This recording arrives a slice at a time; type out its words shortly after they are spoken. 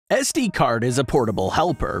SD card is a portable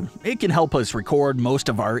helper. It can help us record most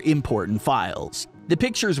of our important files, the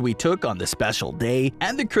pictures we took on the special day,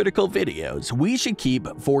 and the critical videos we should keep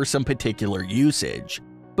for some particular usage.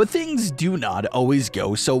 But things do not always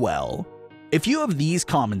go so well. If you have these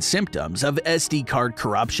common symptoms of SD card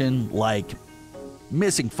corruption, like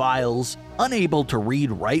missing files, unable to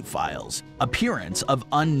read/write files, appearance of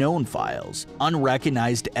unknown files,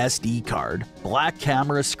 unrecognized SD card, black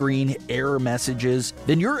camera screen, error messages,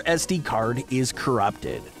 then your SD card is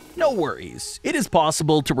corrupted. No worries, it is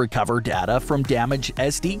possible to recover data from damaged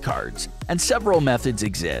SD cards, and several methods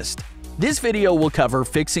exist. This video will cover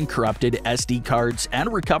fixing corrupted SD cards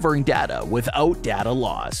and recovering data without data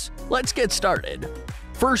loss. Let's get started.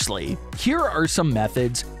 Firstly, here are some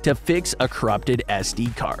methods to fix a corrupted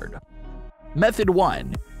SD card. Method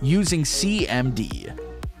 1. Using CMD.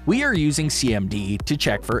 We are using CMD to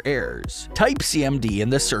check for errors. Type CMD in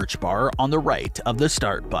the search bar on the right of the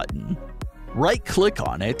Start button. Right-click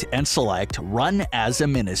on it and select Run as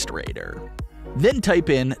Administrator. Then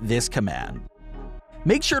type in this command.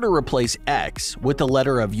 Make sure to replace X with the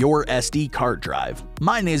letter of your SD card drive.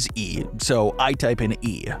 Mine is E, so I type in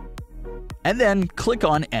E. And then click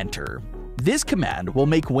on Enter. This command will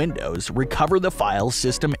make Windows recover the file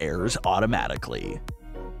system errors automatically.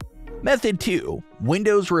 Method 2.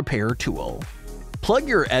 Windows Repair Tool. Plug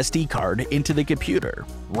your SD card into the computer.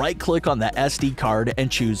 Right-click on the SD card and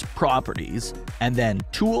choose Properties, and then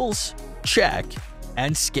Tools, Check,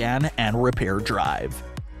 and Scan and Repair Drive.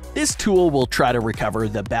 This tool will try to recover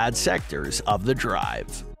the bad sectors of the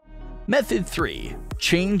drive. Method 3.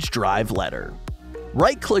 Change drive letter.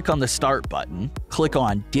 Right-click on the Start button, click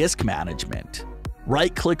on Disk Management.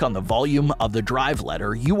 Right-click on the volume of the drive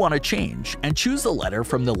letter you want to change and choose the letter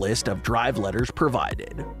from the list of drive letters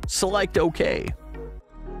provided. Select OK.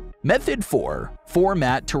 Method 4.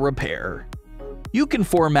 Format to repair. You can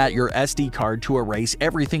format your SD card to erase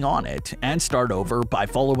everything on it and start over by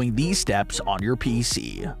following these steps on your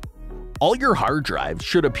PC. All your hard drives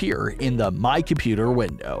should appear in the My Computer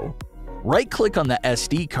window. Right-click on the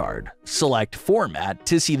SD card, select Format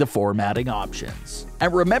to see the formatting options,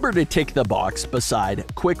 and remember to tick the box beside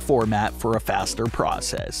Quick Format for a faster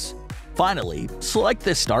process. Finally, select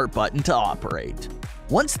the Start button to operate.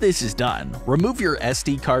 Once this is done, remove your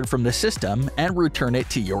SD card from the system and return it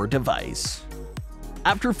to your device.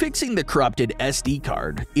 After fixing the corrupted SD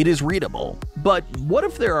card, it is readable, but what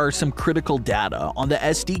if there are some critical data on the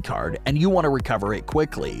SD card and you want to recover it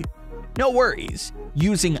quickly? No worries.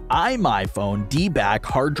 Using iMyFone DBAC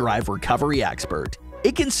Hard Drive Recovery Expert,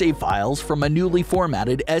 it can save files from a newly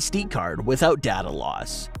formatted SD card without data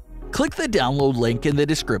loss. Click the download link in the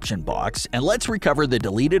description box and let's recover the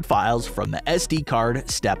deleted files from the SD card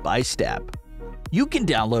step by step. You can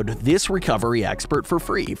download this recovery expert for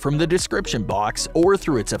free from the description box or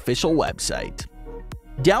through its official website.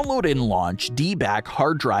 Download and launch DBAC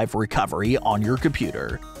Hard Drive Recovery on your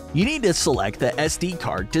computer. You need to select the SD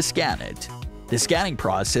card to scan it. The scanning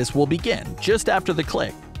process will begin just after the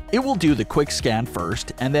click. It will do the quick scan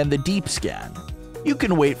first and then the deep scan. You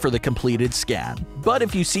can wait for the completed scan, but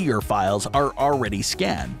if you see your files are already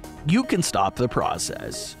scanned, you can stop the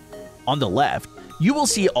process. On the left, you will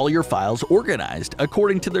see all your files organized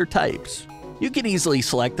according to their types. You can easily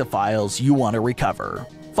select the files you want to recover.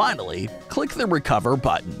 Finally, click the Recover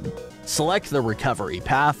button. Select the recovery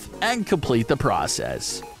path and complete the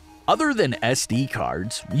process. Other than SD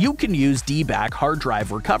cards, you can use DBAC Hard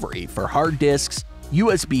Drive Recovery for hard disks,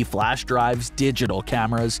 USB flash drives, digital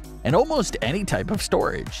cameras, and almost any type of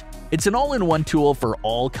storage. It's an all-in-one tool for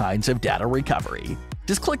all kinds of data recovery.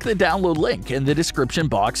 Just click the download link in the description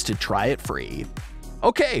box to try it free.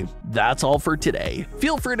 Okay, that's all for today.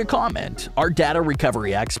 Feel free to comment. Our data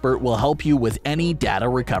recovery expert will help you with any data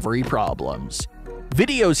recovery problems.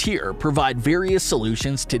 Videos here provide various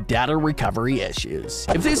solutions to data recovery issues.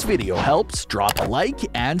 If this video helps, drop a like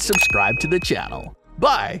and subscribe to the channel.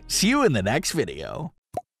 Bye! See you in the next video.